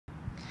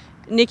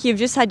Nick, you've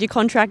just had your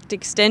contract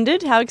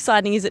extended. How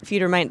exciting is it for you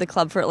to remain at the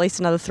club for at least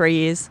another 3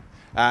 years?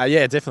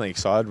 Yeah, definitely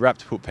excited.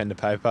 Wrapped to put pen to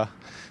paper.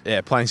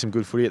 Yeah, playing some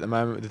good footy at the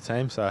moment with the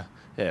team, so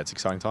yeah, it's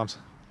exciting times.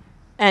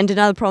 And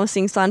another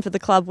promising sign for the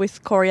club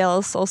with Corey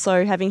Ellis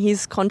also having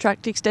his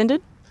contract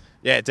extended?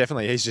 Yeah,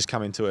 definitely. He's just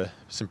come into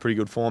some pretty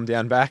good form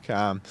down back.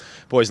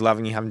 Boys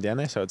loving having him down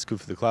there, so it's good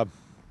for the club.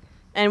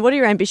 And what are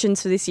your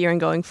ambitions for this year and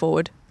going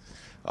forward?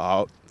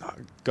 Oh,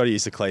 got to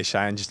use the cliche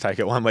and just take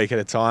it 1 week at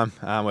a time.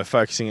 We're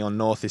focusing on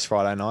North this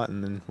Friday night,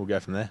 and then we'll go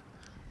from there.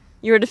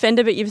 You're a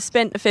defender, but you've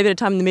spent a fair bit of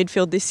time in the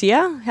midfield this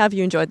year. How have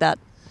you enjoyed that?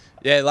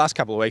 Yeah, the last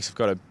couple of weeks I've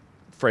got a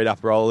freed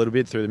up role a little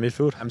bit through the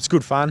midfield. It's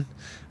good fun.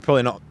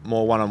 Probably not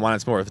more one-on-one,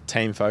 it's more of a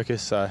team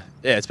focus. So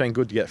yeah, it's been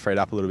good to get freed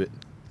up a little bit.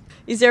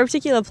 Is there a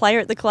particular player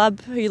at the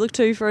club who you look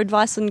to for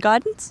advice and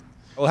guidance?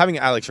 Well, having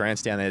Alex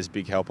Rance down there is a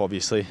big help,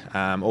 obviously.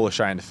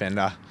 All-Australian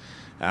defender,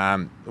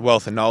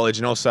 wealth of knowledge,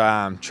 and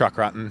also Truck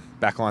Rutten,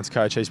 backline's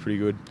coach, he's pretty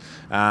good.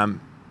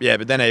 Yeah,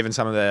 but then even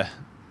some of the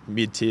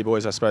mid-tier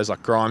boys, I suppose,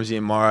 like Grimesy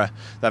and Morrow,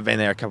 they've been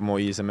there a couple more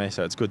years than me,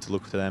 so it's good to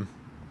look to them.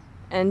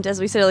 And as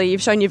we said earlier,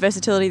 you've shown your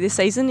versatility this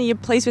season. Are you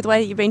pleased with the way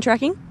that you've been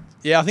tracking?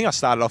 Yeah, I think I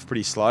started off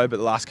pretty slow, but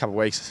the last couple of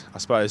weeks, I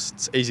suppose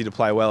it's easy to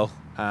play well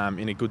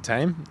in a good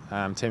team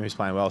who's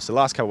playing well. So the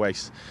last couple of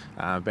weeks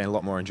have been a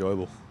lot more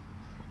enjoyable.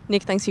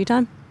 Nick, thanks for your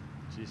time.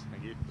 Cheers.